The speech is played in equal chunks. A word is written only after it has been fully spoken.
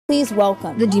Please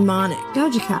welcome the demonic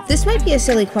Doja Cat. This might be a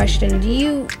silly question. Do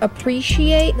you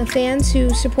appreciate the fans who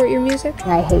support your music?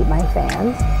 I hate my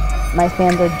fans. My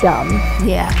fans are dumb.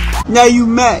 Yeah. Now you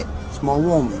mad. Small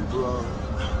woman, bro.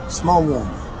 Small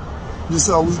woman. Just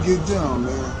always get down,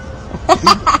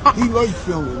 man. He like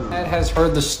filming me. Ed has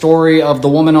heard the story of the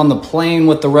woman on the plane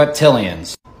with the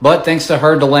reptilians. But thanks to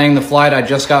her delaying the flight, I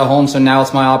just got home, so now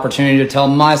it's my opportunity to tell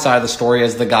my side of the story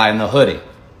as the guy in the hoodie.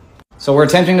 So we're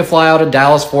attempting to fly out of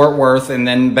Dallas, Fort Worth, and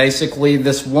then basically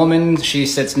this woman, she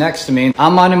sits next to me.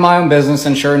 I'm minding my own business,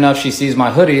 and sure enough, she sees my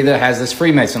hoodie that has this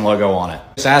Freemason logo on it.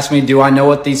 Just asks me, do I know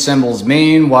what these symbols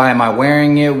mean? Why am I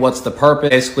wearing it? What's the purpose?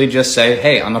 Basically just say,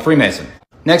 hey, I'm a Freemason.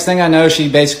 Next thing I know, she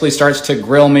basically starts to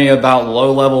grill me about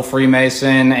low-level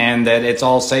Freemason and that it's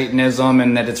all Satanism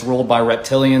and that it's ruled by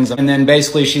reptilians. And then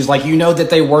basically she's like, you know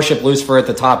that they worship Lucifer at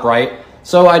the top, right?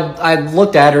 So I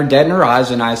looked at her dead in her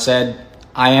eyes and I said,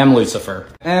 I am Lucifer.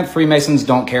 And Freemasons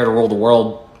don't care to rule the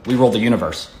world. We rule the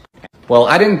universe. Well,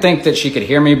 I didn't think that she could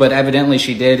hear me, but evidently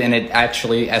she did, and it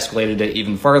actually escalated it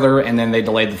even further, and then they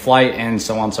delayed the flight and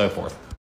so on and so forth.